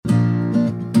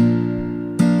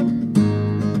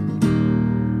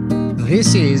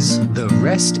This is The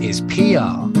Rest is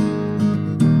PR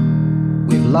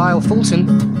with Lyle Fulton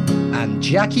and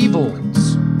Jackie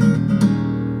Vaughns.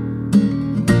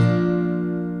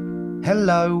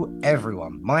 Hello,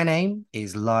 everyone. My name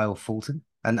is Lyle Fulton,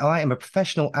 and I am a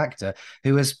professional actor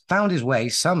who has found his way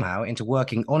somehow into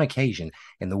working on occasion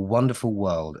in the wonderful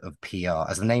world of PR,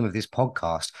 as the name of this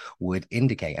podcast would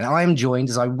indicate. And I am joined,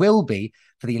 as I will be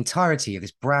for the entirety of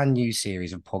this brand new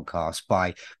series of podcasts,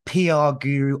 by PR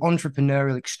guru,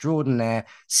 entrepreneurial extraordinaire,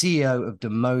 CEO of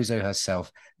Demozo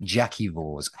herself, Jackie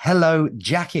Vaughns. Hello,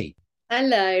 Jackie.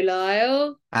 Hello,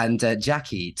 Lyle. And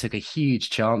Jackie took a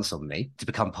huge chance on me to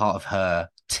become part of her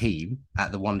team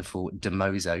at the wonderful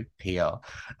Demozo PR.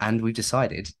 And we've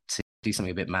decided to do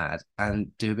something a bit mad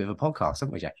and do a bit of a podcast,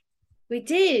 haven't we, Jackie? We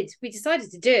did. We decided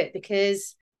to do it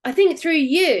because I think through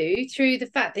the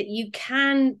fact that you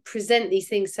can present these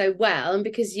things so well, and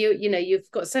because you've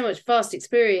got so much vast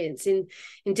experience in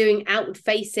doing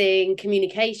outward-facing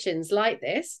communications like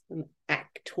this,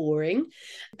 actoring,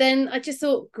 then I just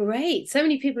thought, great. So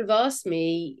many people have asked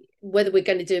me whether we're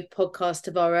going to do a podcast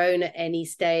of our own at any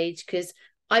stage, because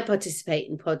I participate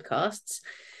in podcasts,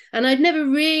 and I'd never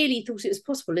really thought it was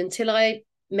possible until I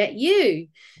met you.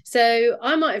 So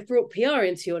I might have brought PR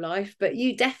into your life, but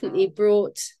you definitely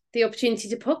brought the opportunity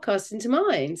to podcast into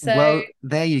mine. So well,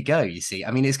 there you go. You see,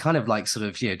 I mean, it's kind of like sort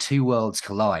of, two worlds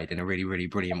collide in a really, really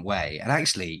brilliant way. And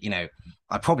actually,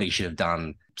 I probably should have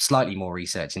done slightly more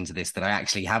research into this than I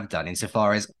actually have done,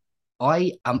 insofar as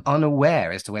I am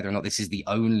unaware as to whether or not this is the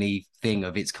only thing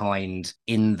of its kind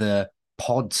in the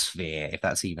pod sphere, if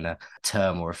that's even a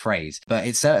term or a phrase. But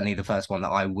it's certainly the first one that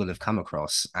I will have come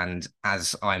across. And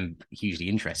as I'm hugely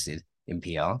interested in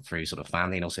PR through sort of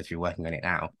family and also through working on it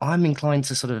now, I'm inclined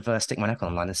to sort of stick my neck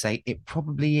on the line and say it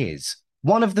probably is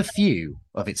one of the few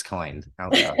of its kind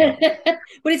out there.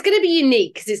 Well, it's going to be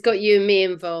unique because it's got you and me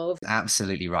involved.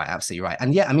 Absolutely right. Absolutely right.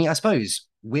 And yeah, I mean, I suppose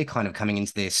we're kind of coming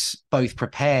into this both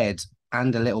prepared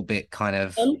and a little bit kind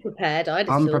of unprepared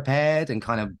and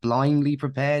kind of blindly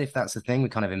prepared, if that's the thing. We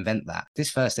kind of invent that. This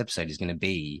first episode is going to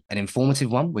be an informative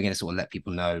one. We're going to sort of let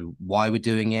people know why we're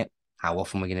doing it, how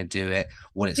often we're going to do it,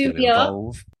 what it's going to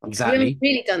involve. Exactly. We haven't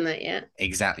really done that yet.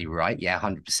 Exactly right. Yeah,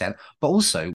 100%. But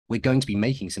also, we're going to be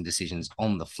making some decisions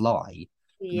on the fly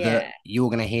that you're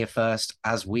going to hear first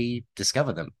as we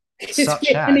discover them. Such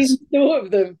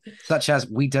as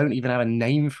we don't even have a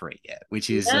name for it yet, which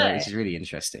is really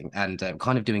interesting, and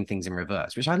kind of doing things in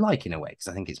reverse, which I like in a way because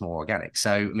I think it's more organic.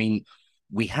 So, I mean,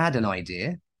 we had an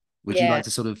idea. Would you like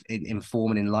to sort of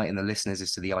inform and enlighten the listeners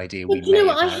as to the idea? Well, you know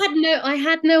what? I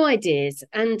had no ideas,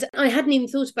 and I hadn't even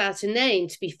thought about a name,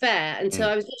 to be fair, until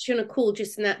I was actually on a call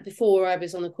just in that before I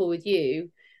was on the call with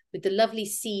you, with the lovely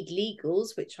Seed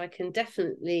Legals, which I can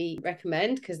definitely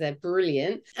recommend because they're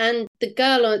brilliant. And the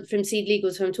girl from Seed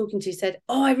Legals who I'm talking to said,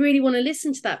 "Oh, I really want to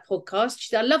listen to that podcast." She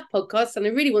said, "I love podcasts and I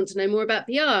really want to know more about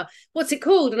PR. What's it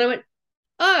called?" And I went,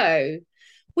 "Oh,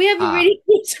 we haven't really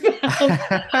thought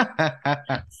about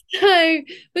that." So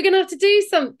we're going to have to do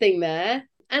something there.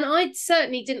 And I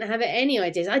certainly didn't have any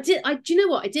ideas. Do you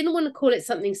know what? I didn't want to call it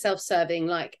something self-serving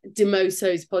like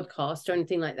Demozo's podcast or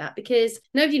anything like that, because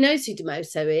nobody knows who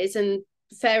Demozo is. And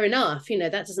fair enough,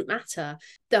 that doesn't matter.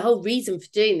 The whole reason for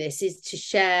doing this is to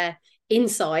share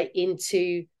insight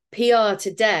into PR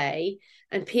today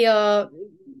and PR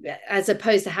as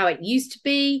opposed to how it used to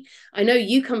be. I know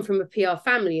you come from a PR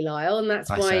family, Lyle, and that's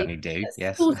why I certainly do.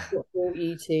 Yes, what brought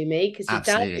you to me, because your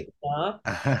dad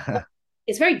PR.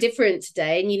 It's very different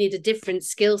today, and you need a different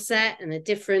skill set and a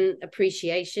different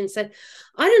appreciation. So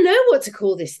I don't know what to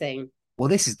call this thing. Well,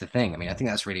 this is the thing. I mean, I think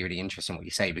that's really, really interesting what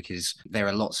you say, because there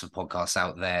are lots of podcasts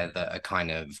out there that are kind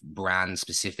of brand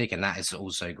specific, and that is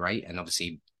also great. And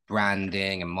obviously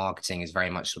branding and marketing is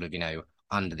very much sort of,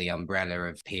 under the umbrella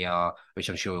of PR, which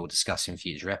I'm sure we'll discuss in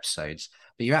future episodes.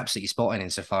 But you're absolutely spot on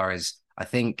insofar as I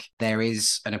think there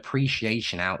is an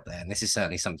appreciation out there, and this is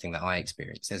certainly something that I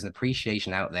experience. There's an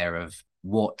appreciation out there of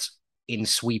what, in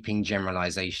sweeping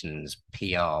generalizations,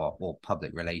 PR or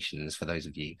public relations, for those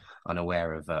of you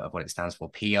unaware of what it stands for,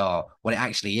 PR, what it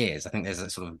actually is. I think there's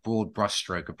a sort of broad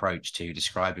brushstroke approach to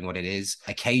describing what it is.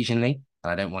 Occasionally,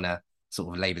 and I don't want to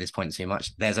sort of labor this point too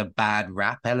much, there's a bad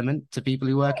rap element to people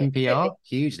who work in PR.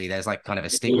 Hugely, there's like kind of a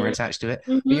stigma attached to it.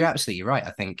 But you're absolutely right.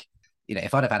 I think,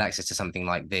 if I'd have had access to something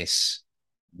like this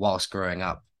whilst growing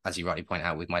up, as you rightly point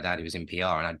out, with my dad who was in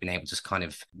PR, and I'd been able to kind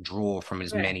of draw from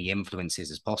as many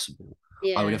influences as possible,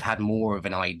 I would have had more of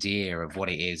an idea of what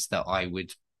it is that I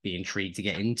would be intrigued to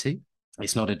get into.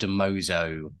 It's not a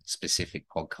Demozo specific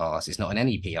podcast. It's not an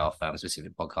any PR firm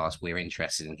specific podcast. We're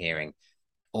interested in hearing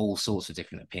all sorts of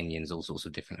different opinions, all sorts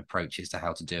of different approaches to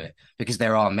how to do it, because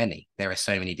there are many. There are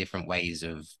so many different ways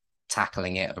of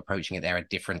tackling it, of approaching it. There are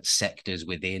different sectors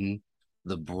within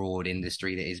the broad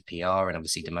industry that is PR, and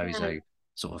obviously Demozo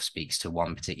sort of speaks to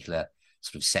one particular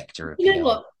sort of sector of You PR. know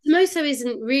what? Demozo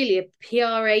isn't really a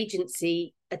PR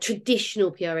agency, a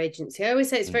traditional PR agency. I always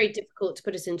say it's very difficult to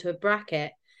put us into a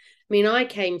bracket. I mean, I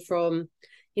came from,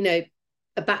 you know,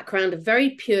 a background of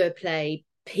very pure play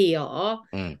PR.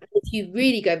 If you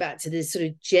really go back to the sort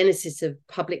of genesis of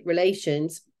public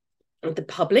relations, the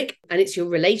public, and it's your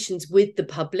relations with the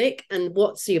public. And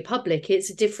what's your public?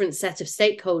 It's a different set of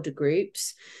stakeholder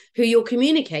groups who you're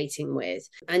communicating with,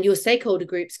 and your stakeholder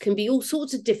groups can be all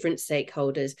sorts of different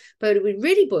stakeholders, but what it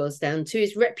really boils down to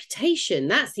is reputation.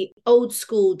 That's the old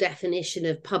school definition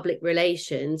of public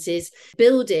relations, is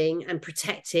building and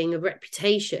protecting a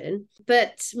reputation.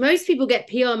 But most people get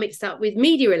PR mixed up with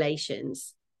media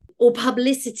relations or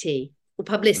publicity or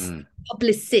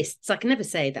publicists. I can never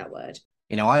say that word.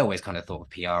 You know, I always kind of thought of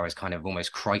PR as kind of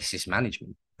almost crisis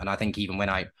management. And I think even when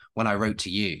I wrote to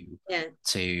you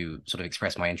to sort of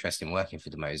express my interest in working for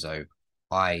Demozo,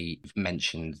 I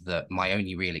mentioned that my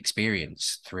only real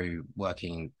experience through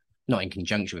working, not in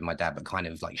conjunction with my dad, but kind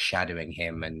of like shadowing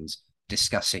him and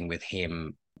discussing with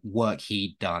him work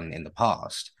he'd done in the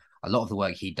past. A lot of the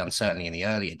work he'd done, certainly in the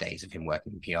earlier days of him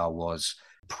working in PR, was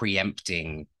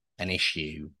preempting an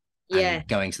issue and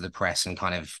going to the press and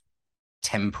kind of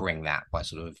tempering that by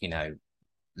sort of, you know,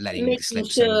 making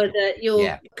sure that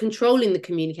you're controlling the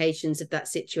communications of that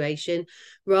situation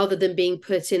rather than being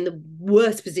put in the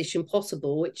worst position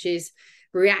possible, which is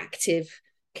reactive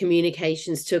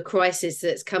communications to a crisis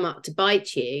that's come up to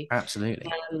bite you.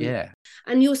 Absolutely.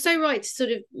 And you're so right to sort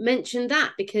of mention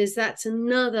that, because that's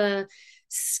another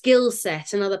skill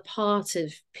set, another part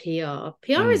of PR.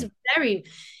 PR is very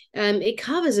it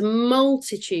covers a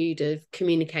multitude of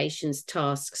communications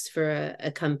tasks for a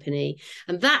company.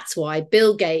 And that's why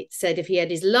Bill Gates said if he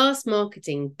had his last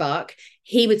marketing buck,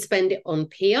 he would spend it on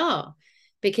PR,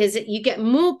 because you get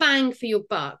more bang for your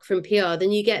buck from PR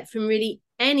than you get from really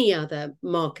any other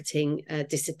marketing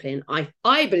discipline.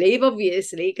 I believe,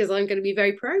 obviously, because I'm going to be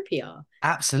very pro PR.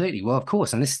 Absolutely. Well, of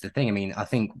course. And this is the thing. I mean, I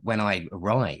think when I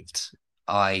arrived,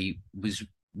 I was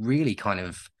really kind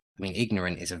of, I mean,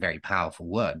 ignorant is a very powerful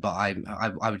word, but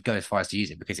I would go as far as to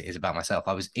use it because it is about myself.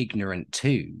 I was ignorant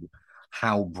to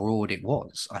how broad it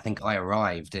was. I think I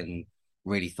arrived and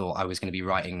really thought I was going to be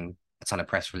writing a ton of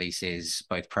press releases,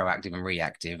 both proactive and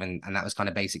reactive, and that was kind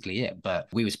of basically it. But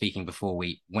we were speaking before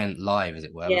we went live, as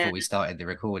it were, before we started the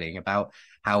recording, about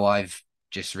how I've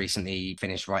just recently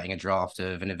finished writing a draft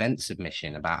of an event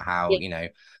submission about how, you know,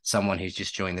 someone who's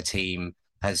just joined the team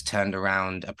has turned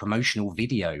around a promotional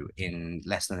video in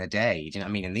less than a day. Do you know what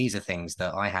I mean? And these are things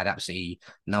that I had absolutely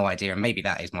no idea. And maybe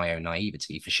that is my own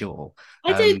naivety for sure.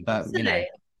 But you know,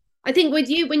 I think with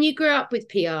you, when you grew up with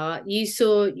PR, you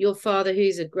saw your father,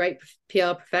 who's a great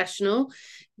PR professional,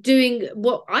 doing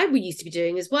what I used to be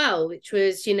doing as well, which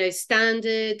was, you know,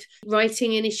 standard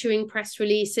writing and issuing press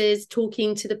releases,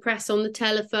 talking to the press on the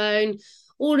telephone,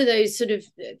 all of those sort of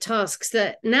tasks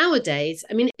that nowadays,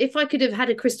 I mean, if I could have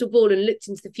had a crystal ball and looked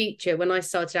into the future when I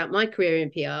started out my career in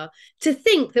PR, to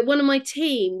think that one of my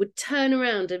team would turn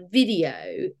around a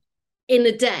video in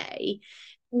a day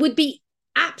would be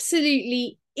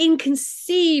absolutely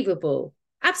inconceivable.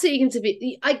 Absolutely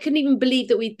inconceivable. I couldn't even believe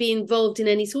that we'd be involved in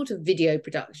any sort of video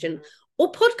production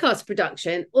or podcast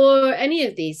production or any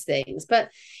of these things. But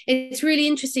it's really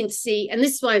interesting to see. And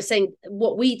this is why I was saying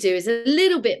what we do is a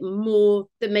little bit more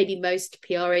than maybe most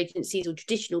PR agencies or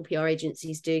traditional PR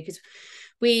agencies do, because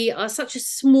we are such a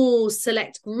small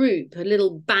select group, a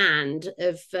little band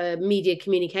of media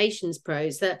communications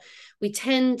pros, that we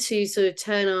tend to sort of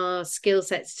turn our skill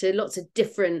sets to lots of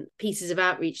different pieces of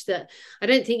outreach that I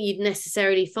don't think you'd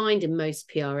necessarily find in most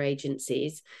PR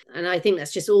agencies. And I think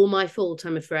that's just all my fault,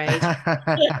 I'm afraid.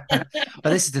 But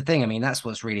this is the thing. I mean, that's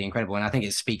what's really incredible. And I think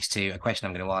it speaks to a question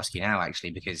I'm going to ask you now, actually,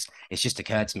 because it's just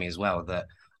occurred to me as well that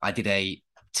I did a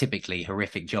typically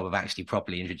horrific job of actually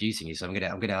properly introducing you. So I'm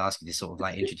gonna ask you to sort of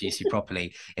like introduce you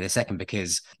properly in a second,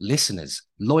 because listeners,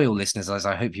 loyal listeners, as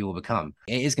I hope you will become,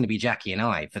 it is going to be Jackie and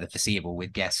I for the foreseeable,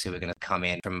 with guests who are going to come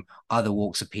in from other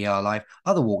walks of PR life,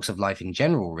 other walks of life in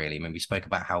general, really. I mean, we spoke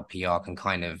about how PR can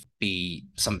kind of be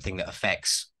something that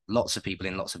affects lots of people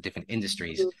in lots of different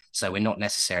industries. So we're not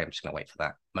necessarily, I'm just going to wait for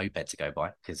that moped to go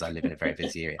by because I live in a very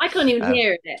busy area. I can't even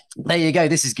hear it. There you go.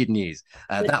 This is good news.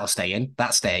 That'll stay in.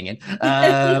 That's staying in.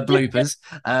 Bloopers.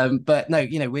 But no,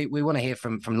 you know, we want to hear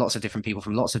from lots of different people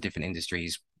from lots of different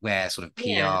industries where sort of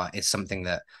PR is something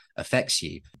that affects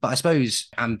you. But I suppose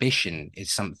ambition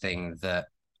is something that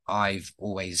I've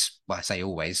always, well, I say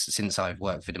always, since I've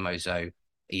worked for Demozo,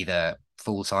 either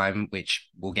full time, which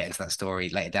we'll get into that story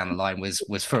later down the line,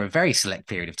 was for a very select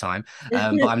period of time.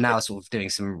 But I'm now sort of doing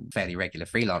some fairly regular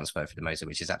freelance work for Demozo,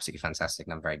 which is absolutely fantastic,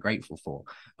 and I'm very grateful for.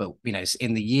 But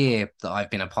in the year that I've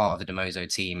been a part of the Demozo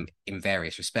team in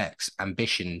various respects,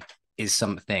 ambition is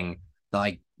something that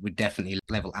I would definitely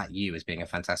level at you as being a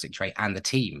fantastic trait, and the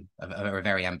team are a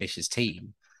very ambitious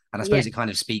team. And I suppose it kind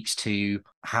of speaks to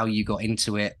how you got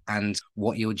into it and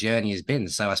what your journey has been.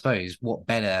 So I suppose what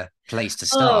better place to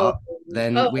start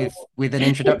than with an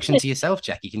introduction to yourself,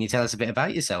 Jackie? Can you tell us a bit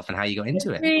about yourself and how you got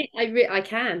into it? I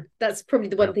can. That's probably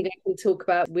the one thing I can talk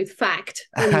about with fact.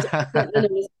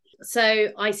 So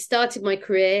I started my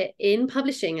career in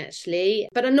publishing, actually,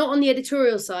 but I'm not on the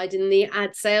editorial side, in the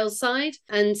ad sales side.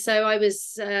 And so I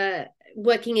was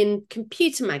working in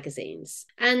computer magazines,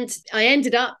 and I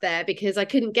ended up there because I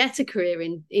couldn't get a career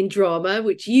in drama,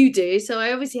 which you do. So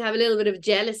I obviously have a little bit of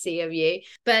jealousy of you.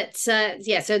 But so I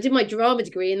did my drama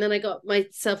degree, and then I got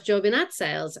myself a job in ad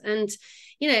sales. And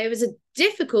it was a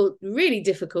really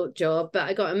difficult job, but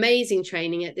I got amazing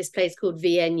training at this place called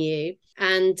VNU,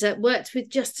 and worked with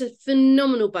just a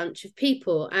phenomenal bunch of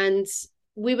people. And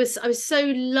I was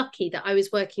so lucky that I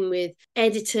was working with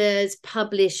editors,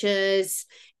 publishers,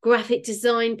 graphic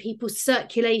design people,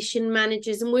 circulation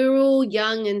managers, and we were all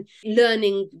young and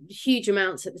learning huge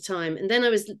amounts at the time. And then I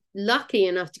was lucky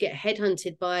enough to get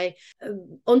headhunted by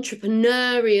an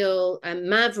entrepreneurial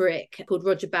maverick called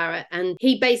Roger Barrett, and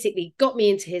he basically got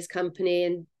me into his company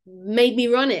and made me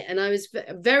run it. And I was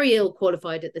very ill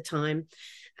qualified at the time.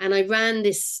 And I ran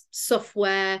this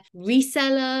software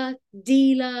reseller,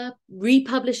 dealer,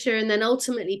 republisher, and then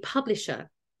ultimately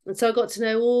publisher. And so I got to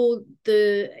know all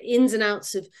the ins and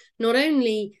outs of not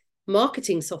only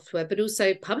marketing software, but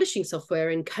also publishing software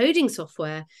and coding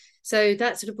software. So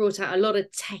that sort of brought out a lot of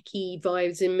techie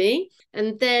vibes in me.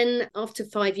 And then after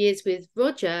 5 years with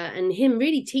Roger and him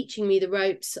really teaching me the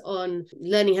ropes on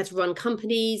learning how to run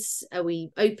companies,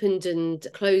 we opened and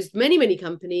closed many, many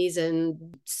companies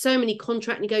and so many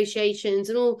contract negotiations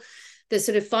and all the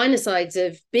sort of finer sides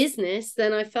of business,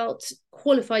 then I felt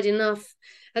qualified enough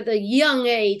at the young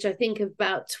age, I think of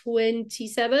about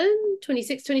 26,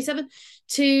 27,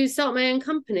 to start my own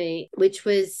company, which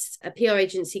was a PR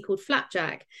agency called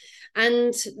Flapjack.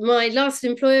 And my last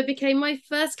employer became my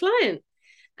first client.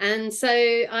 And so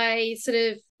I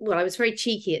was very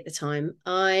cheeky at the time.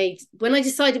 When I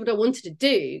decided what I wanted to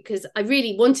do, because I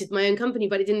really wanted my own company,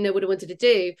 but I didn't know what I wanted to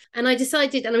do. And I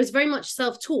decided, and I was very much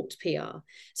self-taught PR.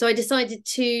 So I decided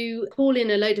to call in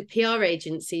a load of PR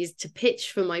agencies to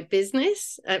pitch for my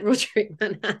business at Roderick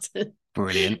Manhattan.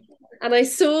 Brilliant. And I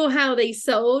saw how they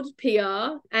sold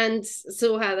PR and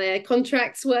saw how their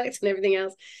contracts worked and everything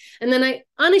else. And then I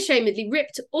unashamedly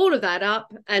ripped all of that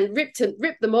up and ripped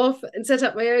them off and set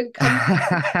up my own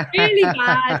company. Really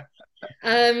bad.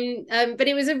 But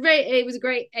it was a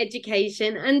great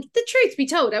education. And the truth be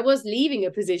told, I was leaving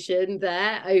a position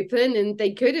there open, and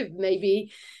they could have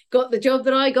maybe got the job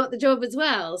that I got the job as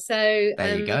well. So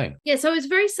there you go. Yeah, so I was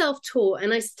very self-taught,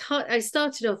 and I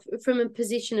started off from a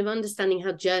position of understanding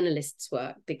how journalists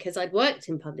work, because I'd worked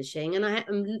in publishing,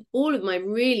 and all of my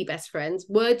really best friends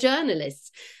were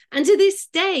journalists, and to this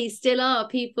day still are.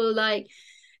 People like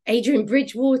Adrian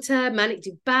Bridgewater, Manik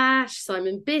Dubash,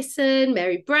 Simon Bisson,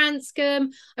 Mary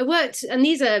Branscombe. I worked, and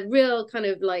these are real kind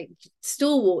of like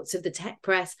stalwarts of the tech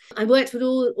press. I worked with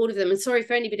all of them. And sorry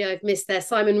for anybody I've missed there.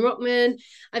 Simon Rockman.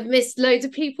 I've missed loads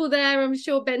of people there. I'm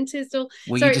sure Ben Tisdall.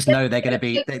 Well, sorry. You just know they're going to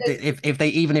be,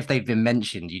 if they've been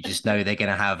mentioned, you just know they're going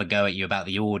to have a go at you about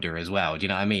the order as well. Do you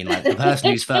know what I mean? Like the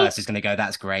person who's first is going to go,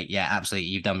 that's great. Yeah, absolutely.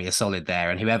 You've done me a solid there.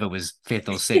 And whoever was fifth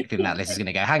or sixth in that list is going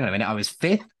to go, hang on a minute, I was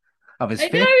fifth.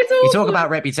 You talk about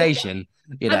reputation.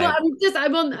 I'm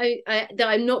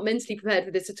not mentally prepared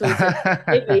for this at all.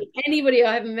 So anybody,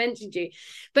 I haven't mentioned you,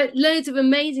 but loads of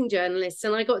amazing journalists,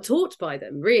 and I got taught by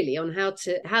them really on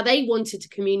how they wanted to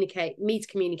communicate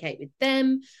with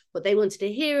them, what they wanted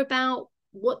to hear about,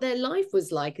 what their life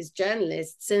was like as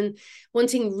journalists, and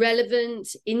wanting relevant,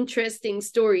 interesting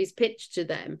stories pitched to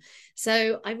them.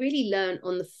 So I really learned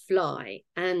on the fly,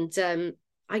 and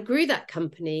I grew that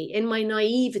company. In my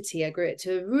naivety, I grew it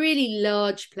to a really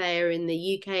large player in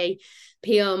the UK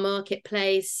PR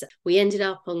marketplace. We ended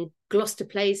up on Gloucester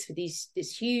Place with these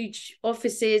huge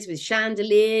offices with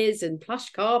chandeliers and plush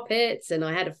carpets, and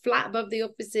I had a flat above the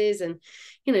offices, and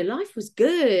life was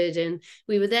good. And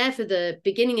we were there for the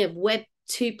beginning of Web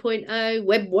 2.0,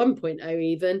 Web 1.0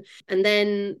 even, and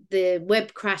then the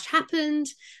web crash happened.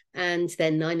 And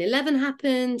then 9/11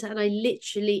 happened, and I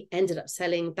literally ended up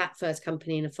selling that first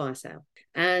company in a fire sale.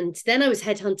 And then I was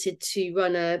headhunted to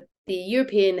run the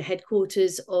European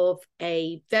headquarters of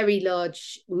a very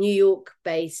large New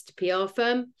York-based PR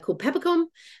firm called Peppercom.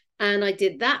 And I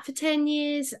did that for 10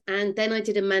 years. And then I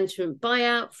did a management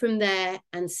buyout from there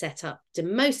and set up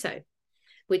Demoso,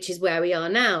 which is where we are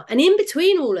now. And in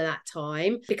between all of that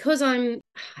time, because I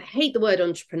hate the word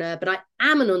entrepreneur, but I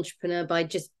am an entrepreneur by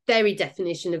just very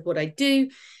definition of what I do.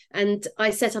 And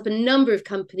I set up a number of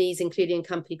companies, including a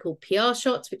company called PR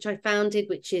Shots, which I founded,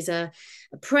 which is a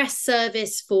press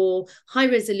service for high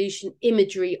resolution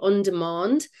imagery on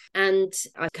demand. And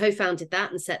I co-founded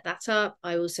that and set that up.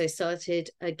 I also started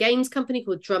a games company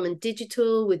called Drummond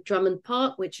Digital with Drummond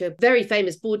Park, which are very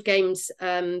famous board games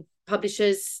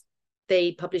publishers.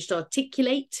 They published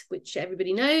Articulate, which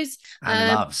everybody knows.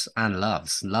 Love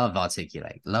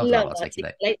Articulate. Love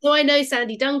Articulate. So I know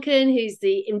Sandy Duncan, who's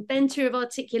the inventor of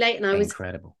Articulate. And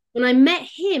incredible. When I met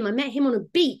him on a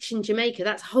beach in Jamaica.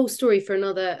 That's a whole story for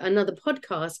another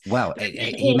podcast. Well,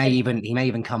 he may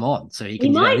even come on. So he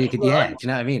can, do you know what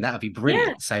I mean? That would be brilliant.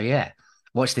 Yeah. So yeah.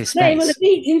 Watch this space. On a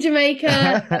beach in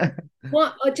Jamaica.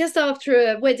 Just after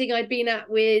a wedding I'd been at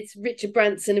with Richard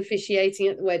Branson officiating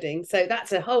at the wedding. So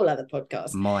that's a whole other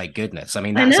podcast. My goodness. I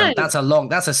mean,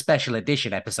 that's a special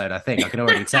edition episode, I think. I can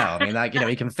already tell. I mean,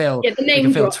 we can fill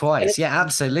twice. Yeah,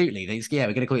 absolutely. We're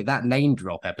going to call it that name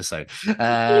drop episode. But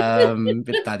I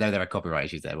know there are copyright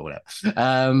issues there, but whatever.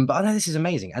 But I know this is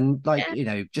amazing. And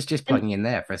just plugging in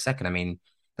there for a second, I mean,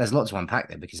 there's lots to unpack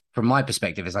there, because from my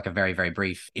perspective, it's like a very, very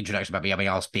brief introduction about me. I mean,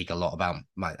 I'll speak a lot about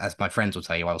as my friends will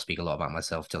tell you, I'll speak a lot about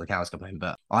myself till the cows come home.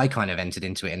 But I kind of entered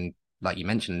into it in, like you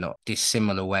mentioned, not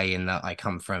dissimilar way, in that I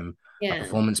come from a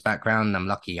performance background. And I'm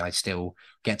lucky I still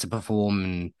get to perform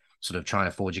and sort of trying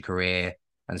to forge a career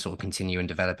and sort of continue and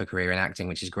develop a career in acting,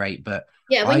 which is great. But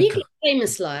when you get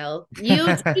famous, Lyle,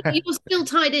 you're still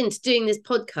tied into doing this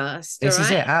podcast. This is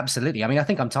it, absolutely. I mean, I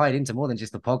think I'm tied into more than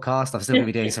just the podcast. I'm still going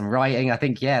to be doing some writing. I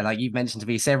think, like you've mentioned to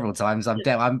me several times, I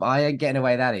ain't getting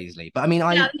away that easily. But I mean,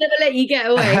 I'll never let you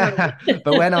get away.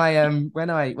 But when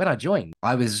I joined,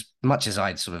 I was, much as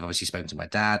I'd sort of obviously spoken to my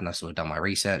dad and I sort of done my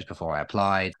research before I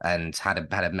applied and had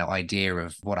an idea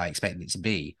of what I expected it to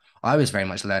be, I was very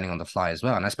much learning on the fly as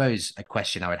well. And I suppose a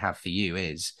question I would have for you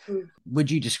is, would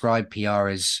you describe PR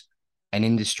as an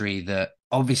industry that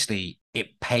obviously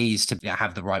it pays to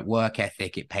have the right work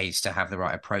ethic, it pays to have the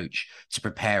right approach to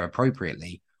prepare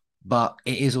appropriately, but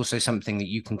it is also something that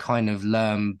you can kind of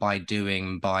learn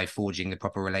by forging the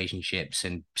proper relationships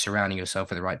and surrounding yourself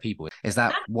with the right people? Is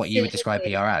that what you would describe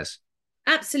PR as?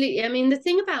 Absolutely. I mean, the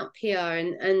thing about PR,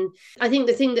 and I think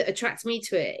the thing that attracts me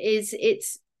to it is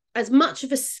it's as much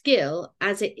of a skill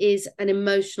as it is an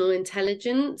emotional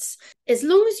intelligence. As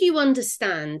long as you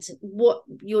understand what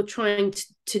you're trying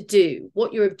to do,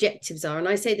 what your objectives are. And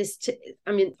I say this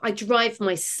I drive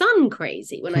my son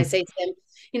crazy when I say to him,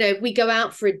 if we go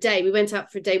out for a day, we went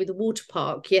out for a day with the water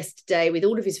park yesterday with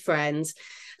all of his friends.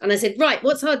 And I said, right,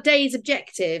 what's our day's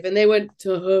objective? And they went,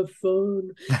 to have fun.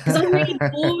 Because I'm really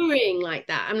boring like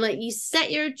that. I'm like, you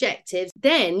set your objectives,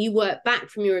 then you work back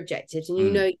from your objectives and you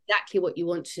know exactly what you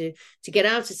want to get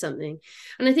out of something.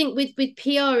 And I think with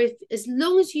PR, as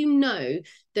long as you know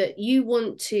that you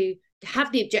want to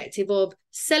have the objective of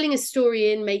selling a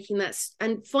story in, making that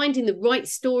and finding the right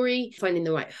story, finding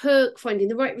the right hook, finding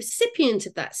the right recipient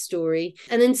of that story,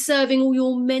 and then serving all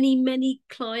your many, many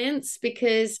clients,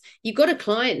 because you've got a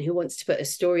client who wants to put a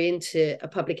story into a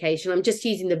publication. I'm just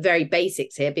using the very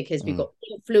basics here because we've got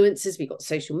influencers, we've got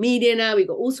social media now, we've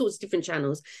got all sorts of different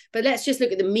channels. But let's just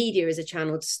look at the media as a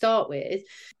channel to start with.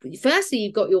 Firstly,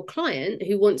 you've got your client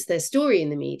who wants their story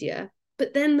in the media,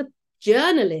 but then the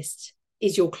journalist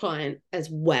is your client as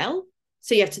well.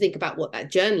 So you have to think about what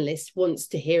that journalist wants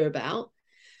to hear about.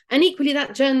 And equally,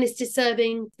 that journalist is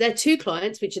serving their two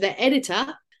clients, which are their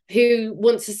editor, who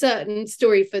wants a certain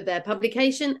story for their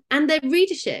publication, and their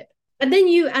readership. And then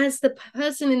you, as the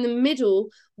person in the middle,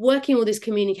 working all these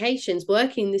communications,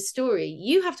 working this story,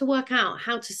 you have to work out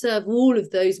how to serve all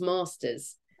of those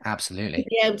masters. Absolutely. To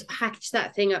be able to package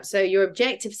that thing up. So your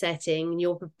objective setting,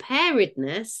 your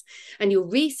preparedness and your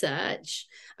research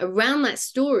around that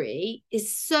story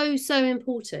is so, so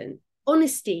important.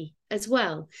 Honesty as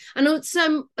well. And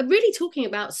also, I'm really talking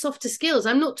about softer skills.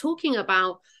 I'm not talking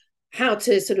about how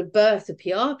to sort of birth a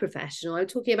PR professional. I'm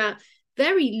talking about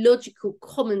very logical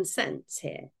common sense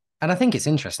here. And I think it's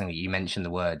interesting that you mentioned the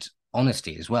word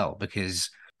honesty as well, because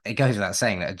it goes without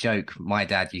saying that a joke my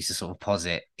dad used to sort of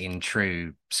posit in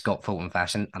true Scott Fulton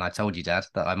fashion, and I told you, Dad,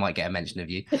 that I might get a mention of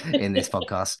you in this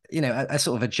podcast. You know, a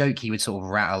sort of a joke he would sort of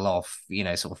rattle off, you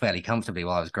know, sort of fairly comfortably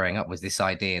while I was growing up was this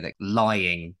idea that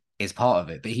lying is part of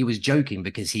it, but he was joking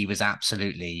because he was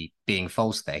absolutely being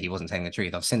false there. He wasn't telling the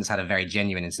truth. I've since had a very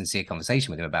genuine and sincere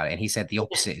conversation with him about it, and he said the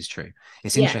opposite is true.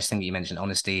 It's interesting that you mentioned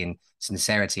honesty and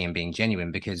sincerity and being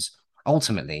genuine, because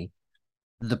ultimately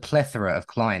the plethora of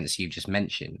clients you just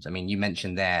mentioned. I mean, you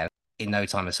mentioned there in no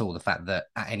time at all the fact that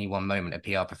at any one moment, a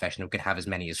PR professional could have as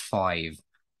many as 5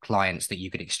 clients that you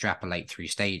could extrapolate through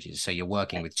stages. So you're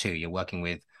working with 2, you're working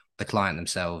with the client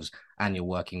themselves and you're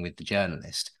working with the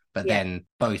journalist. But then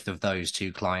both of those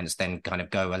 2 clients then kind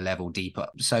of go a level deeper.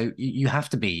 So you have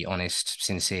to be honest,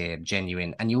 sincere,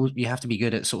 genuine, and you have to be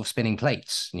good at sort of spinning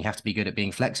plates, and you have to be good at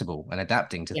being flexible and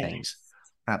adapting to things.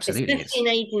 Absolutely. Especially in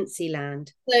agency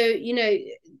land. So, you know,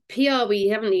 PR, we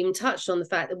haven't even touched on the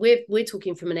fact that we're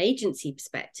talking from an agency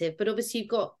perspective, but obviously you've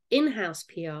got in-house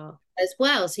PR as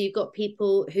well. So you've got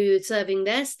people who are serving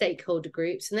their stakeholder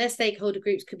groups, and their stakeholder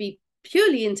groups could be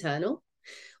purely internal,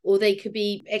 or they could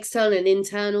be external and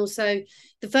internal. So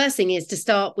the first thing is to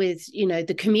start with, you know,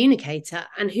 the communicator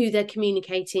and who they're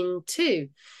communicating to,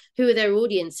 who are their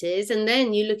audiences, and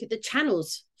then you look at the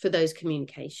channels for those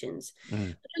communications.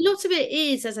 A lot of it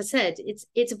is, as I said,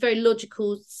 it's a very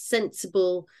logical,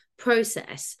 sensible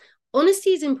process.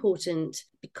 Honesty is important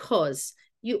because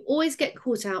you always get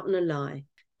caught out on a lie.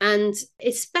 And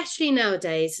especially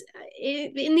nowadays,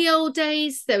 in the old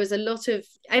days, there was a lot of,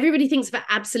 everybody thinks about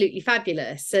Absolutely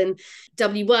Fabulous and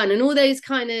W1 and all those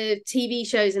kind of TV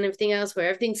shows and everything else where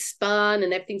everything's spun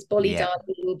and everything's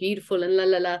bolly-darty and beautiful and la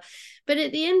la la. But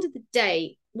at the end of the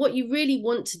day, what you really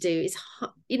want to do is,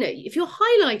 you know, if you're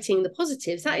highlighting the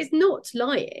positives, that is not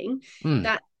lying.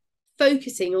 That's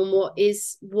focusing on what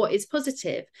is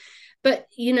positive. But,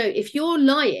 you know, if you're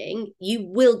lying, you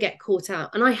will get caught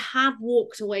out. And I have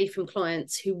walked away from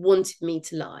clients who wanted me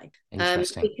to lie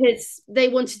because they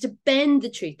wanted to bend the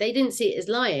truth. They didn't see it as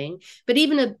lying. But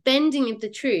even a bending of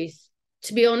the truth,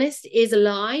 to be honest, is a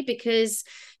lie, because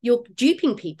you're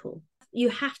duping people. You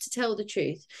have to tell the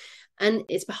truth. And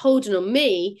it's beholden on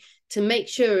me to make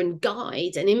sure and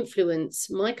guide and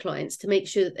influence my clients to make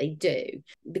sure that they do,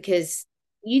 because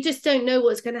you just don't know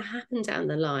what's going to happen down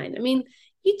the line. I mean,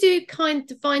 you do kind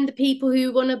of find the people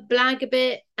who want to blag a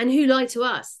bit and who lie to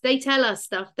us. They tell us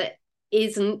stuff that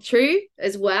isn't true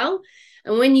as well.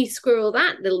 And when you squirrel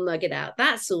that little nugget out,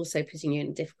 that's also putting you in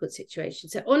a difficult situation.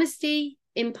 So honesty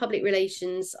in public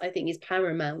relations, I think, is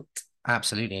paramount.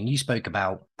 Absolutely. And you spoke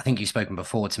about, I think you've spoken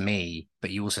before to me, but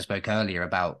you also spoke earlier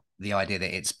about the idea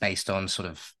that it's based on sort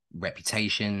of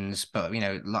reputations, but, you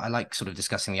know, I like sort of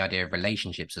discussing the idea of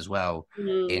relationships as well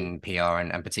in PR,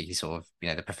 and particularly sort of, you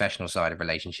know, the professional side of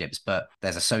relationships. But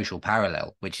there's a social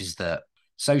parallel, which is that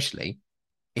socially,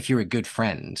 if you're a good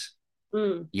friend,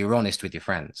 you're honest with your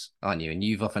friends, aren't you?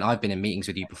 And I've been in meetings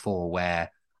with you before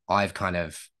where I've kind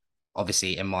of,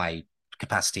 obviously in my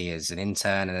capacity as an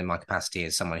intern and in my capacity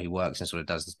as someone who works and sort of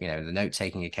does, you know, the note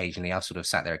taking occasionally, I've sort of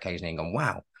sat there occasionally and gone,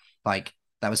 wow, like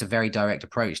that was a very direct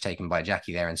approach taken by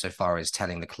Jackie there insofar as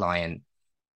telling the client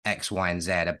X, Y, and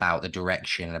Z about the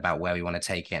direction, about where we want to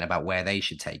take it and about where they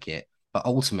should take it. But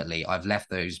ultimately, I've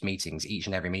left those meetings, each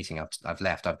and every meeting I've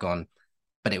left, I've gone,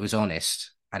 but it was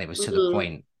honest and it was to the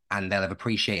point, and they'll have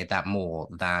appreciated that more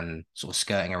than sort of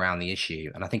skirting around the issue.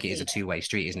 And I think it is a two-way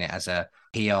street, isn't it? As a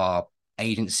PR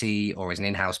agency or as an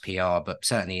in-house PR, but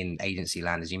certainly in agency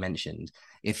land, as you mentioned,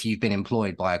 if you've been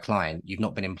employed by a client, you've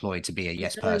not been employed to be a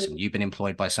yes person. You've been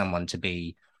employed by someone to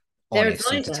be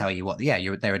honest and to tell you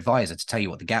you're their advisor, to tell you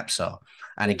what the gaps are.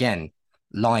 And again,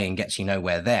 lying gets you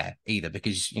nowhere there either,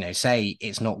 because, you know, say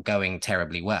it's not going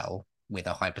terribly well with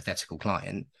a hypothetical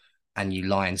client and you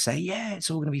lie and say, yeah, it's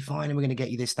all going to be fine and we're going to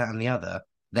get you this, that, and the other.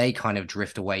 They kind of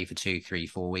drift away for 2, 3,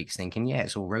 4 weeks thinking, yeah,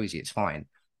 it's all rosy, it's fine.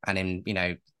 And in, you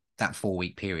know, that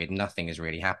 4-week period, nothing has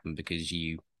really happened because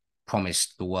you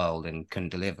promised the world and couldn't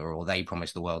deliver, or they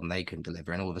promised the world and they couldn't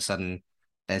deliver. And all of a sudden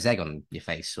there's egg on your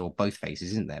face, or both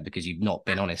faces, isn't there? Because you've not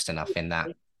been honest enough in that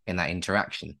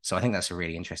interaction. So I think that's a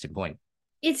really interesting point.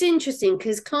 It's interesting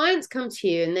because clients come to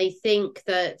you and they think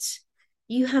that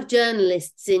you have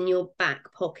journalists in your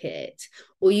back pocket,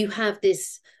 or you have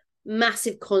this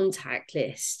massive contact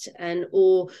list, and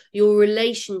or your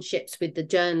relationships with the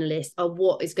journalist are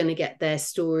what is going to get their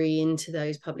story into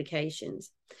those publications.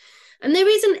 And there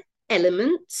is an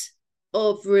element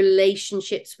of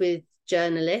relationships with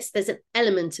journalists. There's an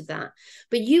element of that,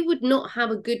 but you would not have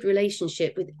a good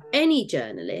relationship with any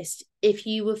journalist if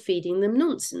you were feeding them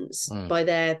nonsense by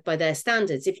their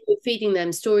standards. If you were feeding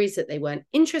them stories that they weren't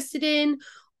interested in,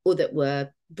 or that were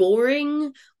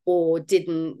boring or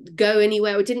didn't go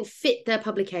anywhere or didn't fit their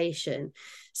publication.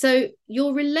 So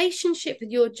your relationship with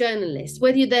your journalist,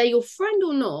 whether they're your friend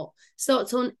or not,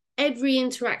 starts on every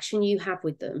interaction you have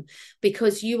with them,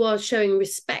 because you are showing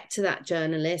respect to that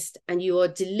journalist and you are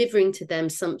delivering to them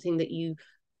something that you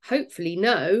hopefully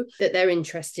know that they're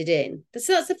interested in.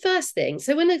 So that's the first thing.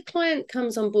 So when a client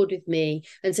comes on board with me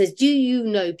and says, do you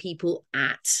know people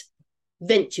at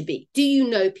VentureBeat? Do you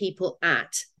know people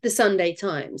at the Sunday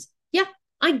Times? Yeah,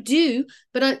 I do,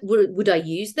 but would I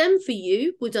use them for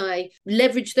you? Would I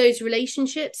leverage those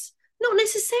relationships? Not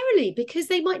necessarily, because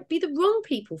they might be the wrong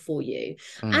people for you.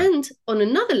 And on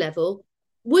another level,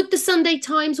 would the Sunday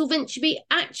Times or VentureBeat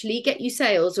actually get you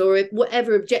sales or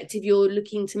whatever objective you're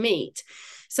looking to meet?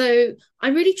 So I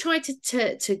really try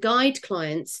to guide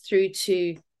clients through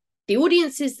to the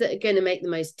audiences that are going to make the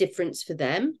most difference for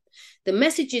them, the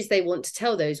messages they want to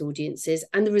tell those audiences,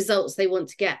 and the results they want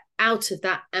to get out of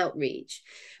that outreach.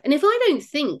 And if I don't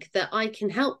think that I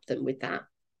can help them with that,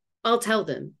 I'll tell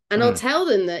them. And I'll tell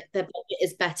them that their budget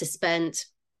is better spent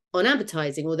on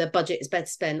advertising, or their budget is better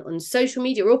spent on social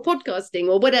media or podcasting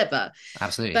or whatever.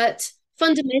 Absolutely. But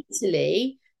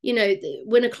fundamentally, you know,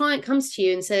 when a client comes to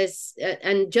you and says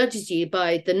and judges you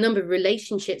by the number of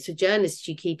relationships with journalists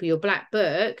you keep or your black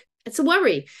book, it's a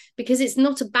worry, because it's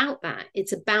not about that.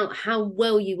 It's about how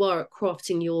well you are at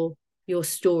crafting your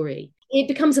story. It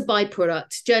becomes a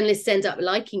byproduct. Journalists end up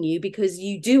liking you because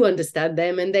you do understand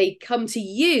them and they come to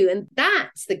you. And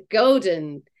that's the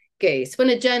golden goose. When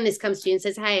a journalist comes to you and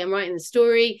says, hey, I'm writing the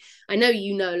story. I know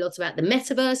you know a lot about the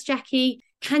metaverse, Jackie.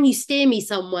 Can you steer me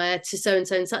somewhere to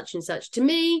so-and-so and such and such? To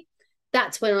me,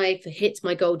 that's when I've hit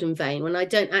my golden vein, when I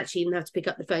don't actually even have to pick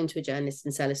up the phone to a journalist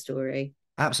and sell a story.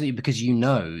 Absolutely, because you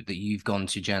know that you've gone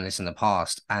to journalists in the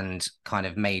past and kind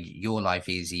of made your life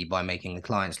easy by making the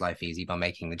client's life easy, by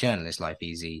making the journalist's life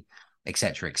easy,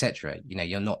 etc., etc. You know,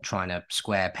 you're not trying to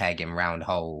square peg in round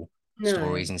hole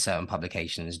stories in certain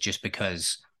publications just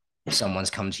because someone's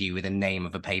come to you with a name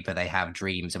of a paper they have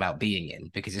dreams about being in,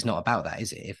 because it's not about that,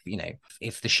 is it?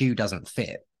 If the shoe doesn't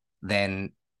fit,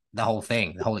 then the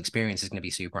whole experience is going to be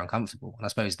super uncomfortable. And I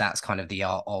suppose that's kind of the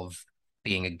art of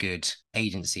being a good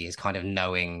agency, is kind of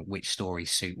knowing which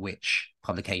stories suit which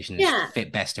publications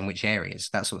fit best in which areas,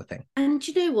 that sort of thing. And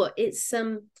you know what? It's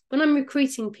when I'm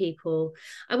recruiting people,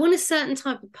 I want a certain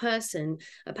type of person,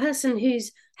 a person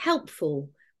who's helpful,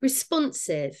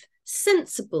 responsive,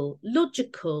 sensible,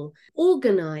 logical,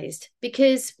 organized.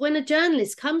 Because when a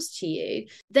journalist comes to you,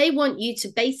 they want you to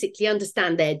basically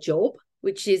understand their job,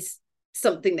 which is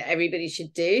something that everybody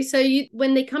should do. So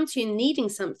when they come to you needing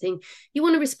something, you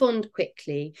want to respond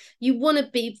quickly. You want to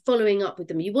be following up with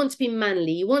them. You want to be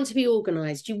manly. You want to be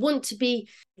organized. You want to be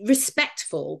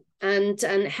respectful and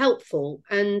helpful.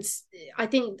 And I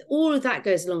think all of that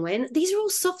goes a long way. And these are all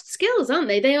soft skills, aren't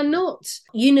they? They are not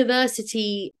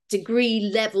university degree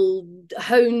level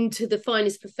honed to the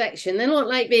finest perfection. They're not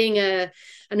like being an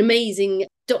amazing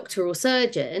doctor or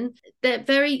surgeon. They're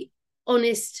very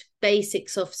honest, basic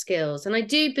soft skills. And I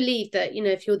do believe that, you know,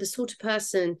 if you're the sort of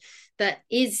person that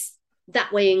is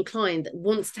that way inclined, that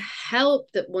wants to help,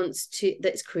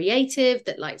 that's creative,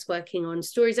 that likes working on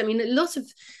stories. I mean, a lot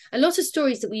of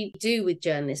stories that we do with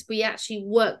journalists, we actually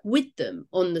work with them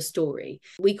on the story.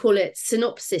 We call it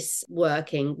synopsis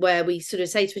working, where we sort of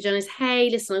say to a journalist, hey,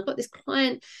 listen, I've got this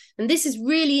client and this is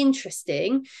really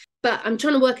interesting, but I'm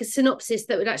trying to work a synopsis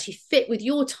that would actually fit with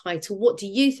your title. What do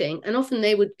you think? And often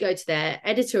they would go to their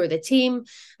editor or their team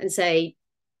and say,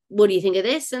 what do you think of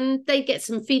this? And they get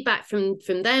some feedback from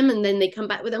them, and then they come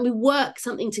back with it. And we work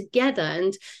something together,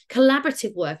 and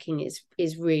collaborative working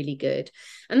is really good.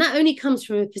 And that only comes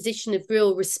from a position of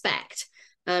real respect,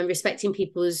 respecting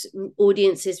people's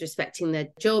audiences, respecting their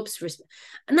jobs.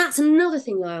 And that's another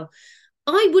thing, Lyle.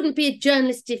 I wouldn't be a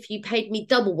journalist if you paid me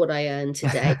double what I earn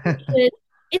today.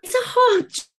 It's a hard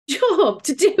job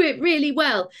to do it really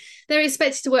well. They're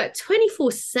expected to work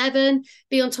 24/7,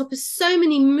 be on top of so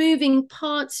many moving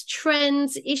parts,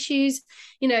 trends, issues.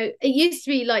 You know, it used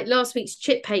to be like last week's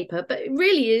chip paper, but it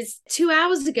really is 2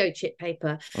 hours ago chip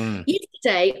paper.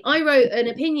 Yesterday, I wrote an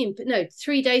opinion,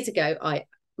 3 days ago,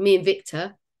 me and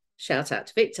Victor, shout out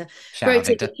to Victor, wrote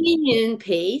an opinion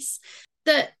piece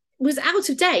that was out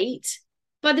of date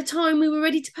by the time we were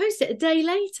ready to post it a day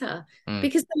later,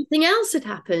 because something else had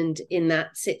happened in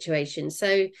that situation.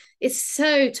 So it's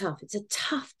so tough. It's a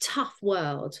tough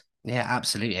world. Yeah,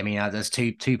 absolutely. I mean, there's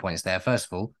two points there. First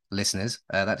of all, listeners,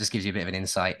 that just gives you a bit of an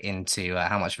insight into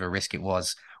how much of a risk it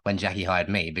was when Jackie hired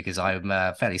me, because I'm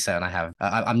fairly certain I have.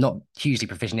 I'm not hugely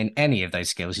proficient in any of those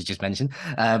skills you just mentioned,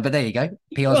 but there you go.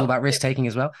 PR is all about risk taking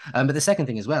as well. But the second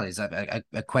thing as well is a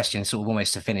question, sort of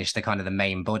almost to finish the kind of the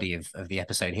main body of the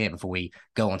episode here before we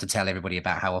go on to tell everybody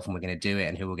about how often we're going to do it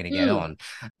and who we're going to get on.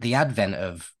 The advent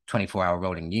of 24-hour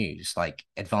rolling news, like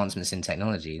advancements in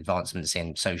technology, advancements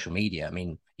in social media. I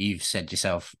mean, you've said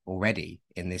yourself already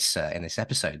in this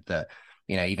episode that,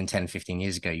 you know, even 10, 15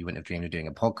 years ago, you wouldn't have dreamed of doing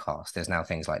a podcast. There's now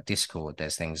things like Discord.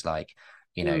 There's things like,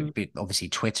 you know, obviously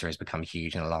Twitter has become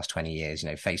huge in the last 20 years, you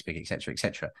know, Facebook, et cetera, et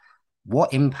cetera.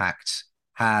 What impact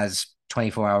has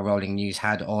 24-hour rolling news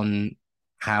had on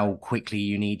how quickly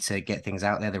you need to get things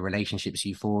out there, the relationships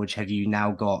you forge? Have you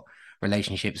now got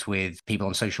relationships with people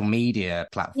on social media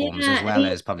platforms as well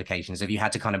as publications? Have you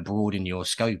had to kind of broaden your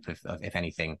scope, if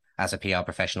anything, as a PR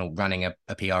professional running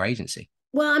a PR agency?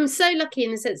 Well, I'm so lucky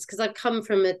in the sense because I've come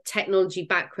from a technology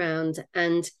background.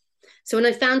 And so when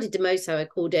I founded Demoso, I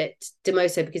called it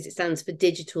Demoso because it stands for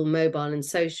digital, mobile, and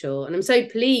social. And I'm so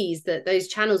pleased that those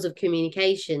channels of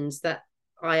communications that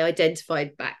I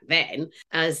identified back then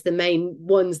as the main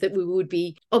ones that we would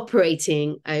be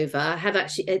operating over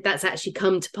that's actually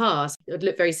come to pass. I'd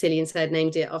look very silly and say I'd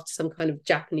named it after some kind of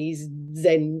Japanese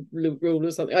Zen rule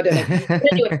or something. I don't know.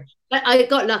 But anyway, I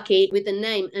got lucky with the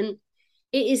name. And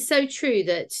it is so true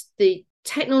that the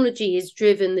technology has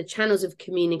driven the channels of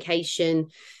communication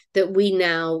that we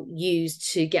now use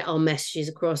to get our messages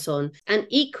across on, and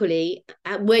equally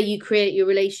where you create your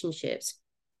relationships.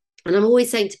 And I'm always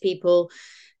saying to people,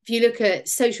 if you look at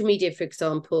social media, for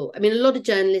example, I mean, a lot of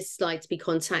journalists like to be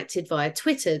contacted via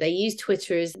Twitter. They use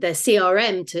Twitter as their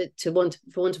CRM for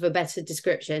want of a better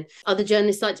description. Other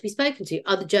journalists like to be spoken to.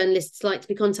 Other journalists like to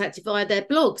be contacted via their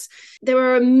blogs. There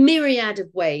are a myriad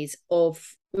of ways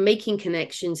of making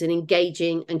connections and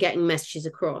engaging and getting messages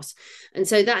across. And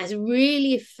so that has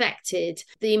really affected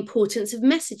the importance of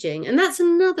messaging. And that's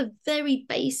another very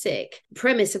basic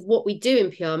premise of what we do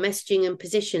in PR, messaging and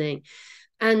positioning.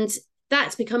 And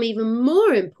that's become even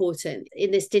more important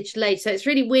in this digital age. So it's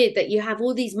really weird that you have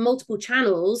all these multiple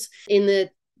channels in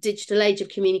the digital age of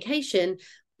communication,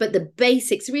 but the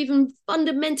basics are even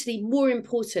fundamentally more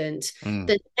important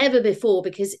than ever before.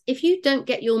 Because if you don't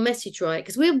get your message right,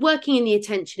 because we're working in the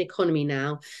attention economy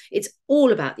now, it's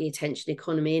all about the attention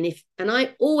economy. And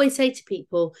I always say to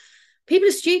people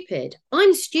are stupid.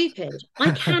 I'm stupid.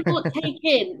 I cannot take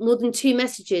in more than 2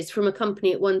 messages from a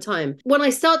company at one time. When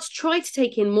I start to try to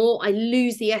take in more, I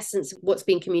lose the essence of what's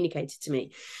being communicated to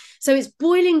me. So it's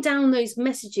boiling down those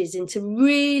messages into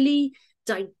really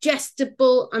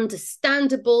digestible,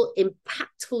 understandable,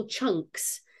 impactful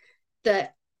chunks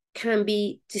that can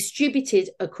be distributed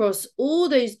across all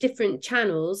those different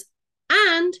channels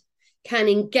and can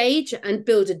engage and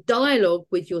build a dialogue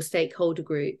with your stakeholder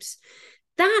groups.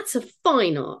 That's a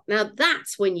fine art. Now,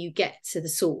 that's when you get to the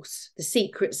source, the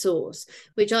secret sauce,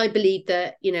 which I believe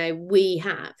that, you know, we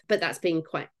have, but that's being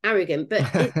quite arrogant. But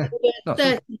it's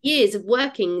 30 years of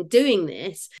working, doing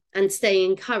this and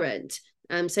staying current.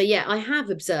 So, yeah, I have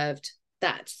observed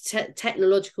that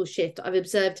technological shift. I've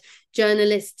observed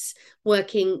journalists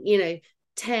working, you know,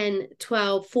 10,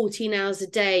 12, 14 hours a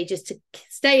day just to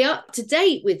stay up to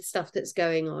date with stuff that's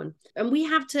going on. And we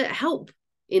have to help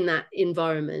in that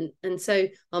environment. And so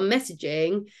our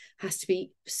messaging has to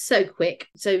be so quick,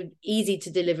 so easy to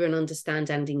deliver and understand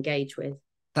and engage with.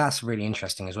 That's really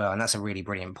interesting as well. And that's a really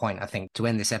brilliant point, I think, to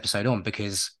end this episode on,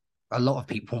 because a lot of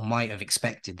people might have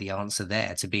expected the answer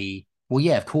there to be, well,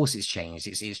 yeah, of course it's changed.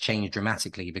 It's changed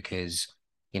dramatically because,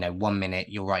 you know, 1 minute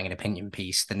you're writing an opinion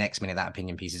piece, the next minute that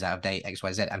opinion piece is out of date, X,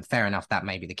 Y, Z. And fair enough, that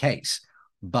may be the case.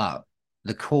 But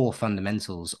the core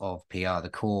fundamentals of PR, the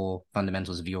core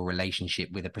fundamentals of your relationship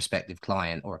with a prospective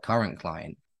client or a current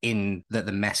client, in that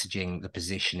the messaging, the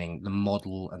positioning, the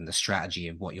model, and the strategy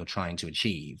of what you're trying to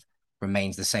achieve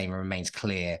remains the same and remains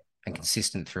clear and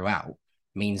consistent throughout,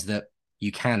 means that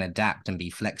you can adapt and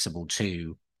be flexible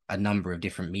to a number of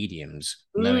different mediums,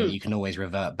 knowing you can always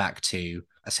revert back to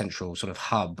a central sort of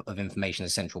hub of information, a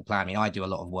central plan. I mean, I do a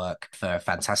lot of work for a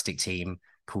fantastic team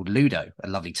called Ludo, a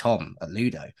lovely Tom at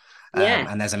Ludo.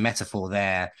 And there's a metaphor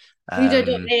there.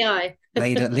 Ludo.ai.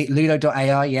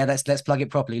 Ludo.ai, yeah, let's plug it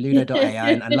properly.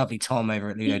 Ludo.ai and lovely Tom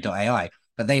over at Ludo.ai.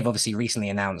 But they've obviously recently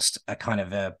announced a kind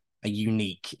of a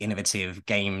unique, innovative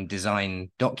game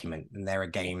design document, and they're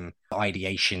a game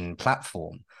ideation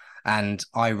platform. And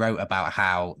I wrote about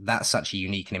how that's such a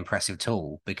unique and impressive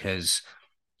tool because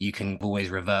you can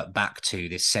always revert back to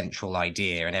this central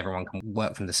idea and everyone can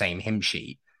work from the same hymn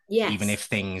sheet. Yes. Even if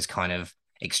things kind of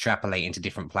extrapolate into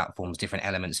different platforms, different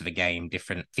elements of a game,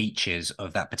 different features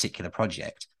of that particular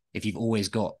project. If you've always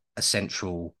got a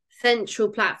central central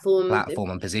platform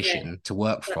and position to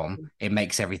work from, it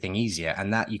makes everything easier.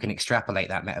 And that you can extrapolate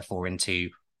that metaphor into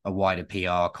a wider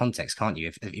PR context, can't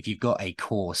you? If you've got a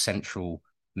core central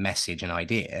message and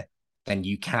idea, then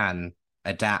you can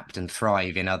adapt and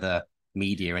thrive in other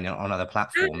media and on other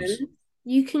platforms. And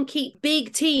you can keep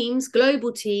big teams,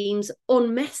 global teams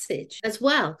on message as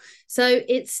well. So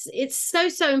it's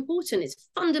so important. It's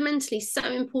fundamentally so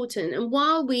important.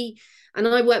 And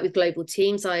I work with global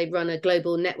teams, I run a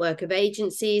global network of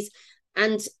agencies.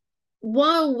 And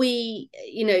while we,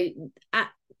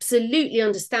 absolutely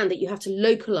understand that you have to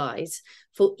localize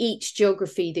for each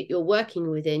geography that you're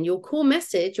working within, your core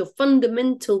message, your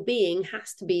fundamental being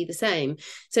has to be the same.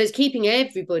 So it's keeping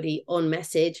everybody on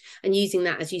message and using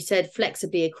that, as you said,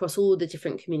 flexibly across all the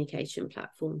different communication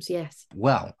platforms. Yes.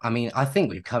 Well, I mean, I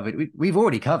think we've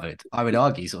already covered, I would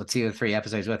argue, sort of 2 or 3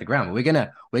 episodes worth of ground, but we're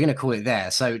gonna call it there.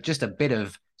 So just a bit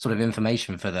of sort of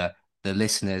information for the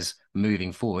listeners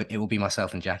moving forward. It will be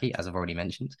myself and Jackie, as I've already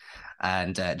mentioned.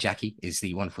 And Jackie is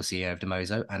the wonderful CEO of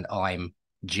Domozo, and I'm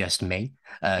just me,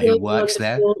 who works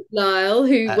there. Lyle,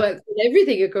 who works with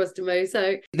everything across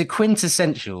Domozo. The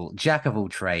quintessential jack of all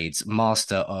trades,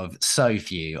 master of so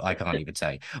few, I can't even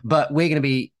tell you. But we're going to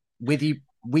be with you,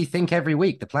 we think, every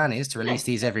week. The plan is to release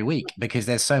these every week because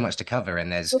there's so much to cover.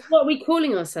 And there's... What are we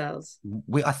calling ourselves?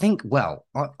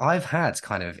 I've had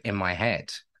kind of in my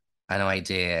head an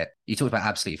idea. You talked about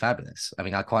Absolutely Fabulous. I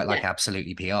mean, I quite like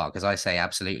Absolutely PR because I say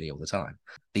absolutely all the time.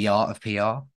 The art of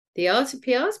PR. The art of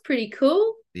PR is pretty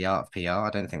cool. The art of PR. I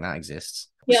don't think that exists.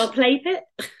 PR play pit.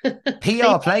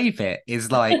 PR play pit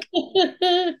is like,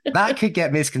 that could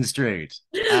get misconstrued.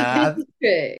 You're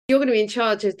going to be in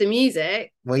charge of the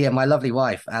music. Well, yeah, my lovely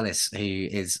wife, Alice, who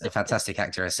is a fantastic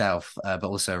actor herself, but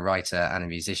also a writer and a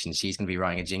musician, she's going to be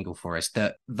writing a jingle for us.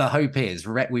 The hope is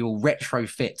we will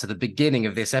retrofit to the beginning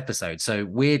of this episode. So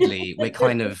weirdly, we're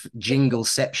kind of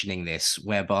jingle-ceptioning this,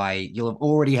 whereby you'll have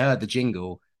already heard the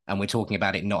jingle and we're talking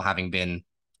about it not having been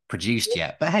produced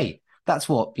yet. But hey, that's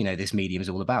what, this medium is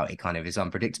all about. It kind of is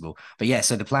unpredictable. But yeah,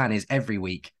 so the plan is every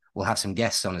week we'll have some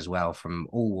guests on as well from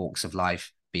all walks of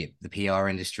life, be it the PR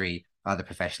industry, other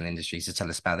professional industries, to tell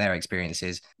us about their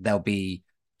experiences. There'll be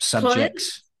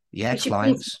subjects.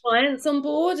 Clients on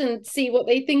board and see what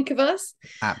they think of us.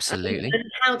 Absolutely. And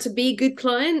how to be good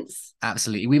clients.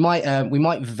 Absolutely. We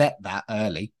might vet that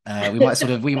early. I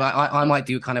might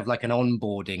do kind of like an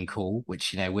onboarding call,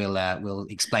 which we'll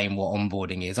explain what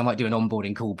onboarding is. I might do an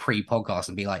onboarding call pre-podcast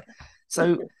and be like,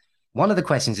 so one of the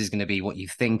questions is going to be what you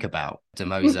think about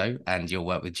Domozo and your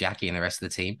work with Jackie and the rest of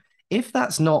the team. If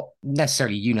that's not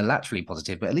necessarily unilaterally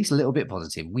positive, but at least a little bit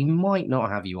positive, we might not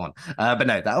have you on. But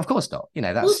no, that of course not.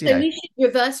 That's also, we should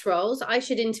reverse roles. I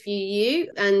should interview you,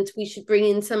 and we should bring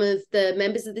in some of the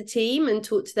members of the team and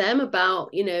talk to them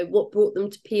about what brought them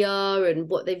to PR and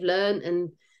what they've learned, and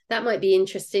that might be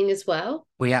interesting as well.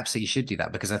 We absolutely should do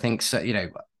that because I think so.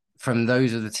 From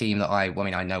those of the team that I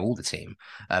know all the team,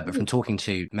 but from talking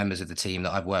to members of the team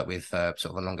that I've worked with for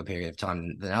sort of a longer period of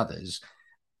time than others,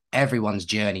 everyone's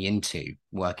journey into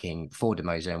working for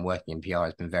Domozo and working in PR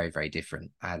has been very, very different.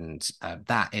 And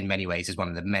that in many ways is one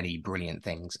of the many brilliant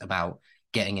things about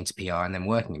getting into PR and then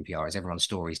working in PR is everyone's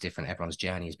story is different. Everyone's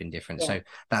journey has been different. Yeah. So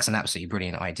that's an absolutely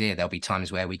brilliant idea. There'll be times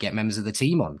where we get members of the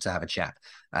team on to have a chat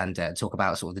and talk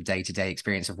about sort of the day-to-day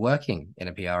experience of working in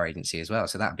a PR agency as well.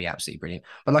 So that'd be absolutely brilliant.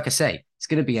 But like I say, it's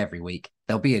going to be every week.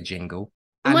 There'll be a jingle.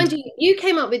 And mind you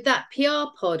came up with that PR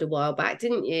pod a while back,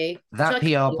 didn't you? That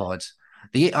PR pod.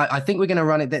 I think we're going to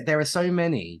run it. There are so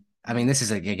many. I mean, this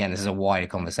is a wider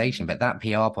conversation, but that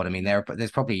PR pod. I mean,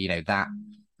 there's probably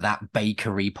that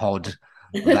bakery pod,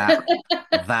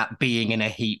 that being in a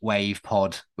heat wave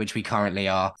pod, which we currently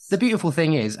are. The beautiful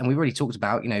thing is, and we've already talked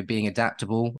about, being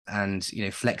adaptable and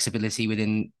flexibility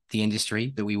within the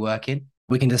industry that we work in.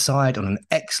 We can decide on an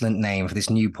excellent name for this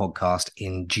new podcast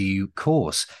in due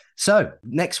course. So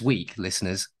next week,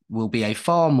 listeners, will be a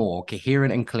far more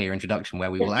coherent and clear introduction where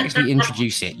we will actually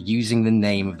introduce it using the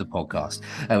name of the podcast,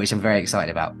 which I'm very excited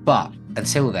about. But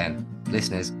until then,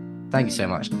 listeners, thank you so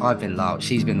much. I've been Lyle.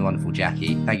 She's been the wonderful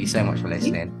Jackie. Thank you so much for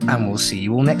listening. And we'll see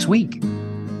you all next week.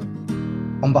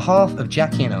 On behalf of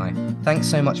Jackie and I, thanks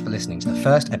so much for listening to the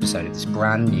first episode of this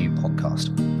brand new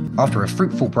podcast. After a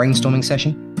fruitful brainstorming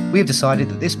session, we have decided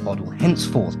that this pod will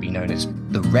henceforth be known as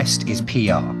The Rest is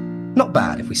PR. Not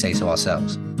bad if we say so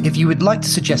ourselves. If you would like to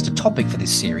suggest a topic for this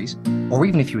series, or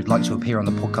even if you would like to appear on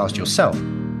the podcast yourself,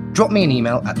 drop me an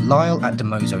email at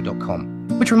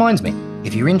lyle@domozo.com. Which reminds me,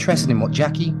 if you're interested in what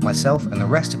Jackie, myself, and the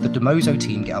rest of the Domozo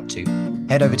team get up to,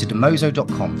 head over to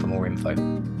domozo.com for more info.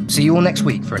 See you all next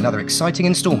week for another exciting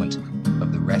instalment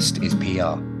of The Rest is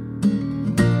PR.